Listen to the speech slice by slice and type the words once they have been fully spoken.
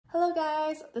Hello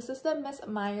guys, this is the Miss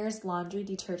Meyer's laundry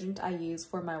detergent I use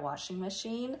for my washing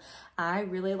machine. I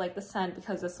really like the scent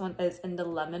because this one is in the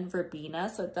Lemon Verbena,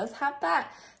 so it does have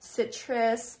that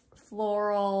citrus,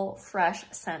 floral, fresh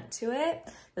scent to it.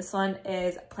 This one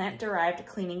is plant-derived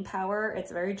cleaning power.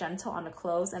 It's very gentle on the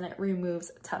clothes and it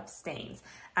removes tough stains.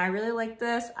 I really like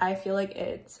this. I feel like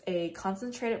it's a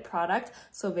concentrated product,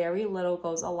 so very little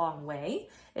goes a long way.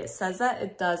 It says that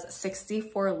it does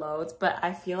 64 loads, but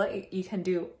I feel like you can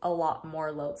do a lot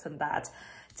more loads than that.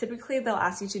 Typically, they'll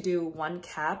ask you to do 1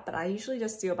 cap, but I usually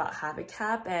just do about half a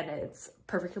cap and it's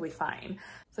perfectly fine.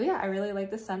 So yeah, I really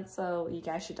like the scent, so you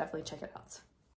guys should definitely check it out.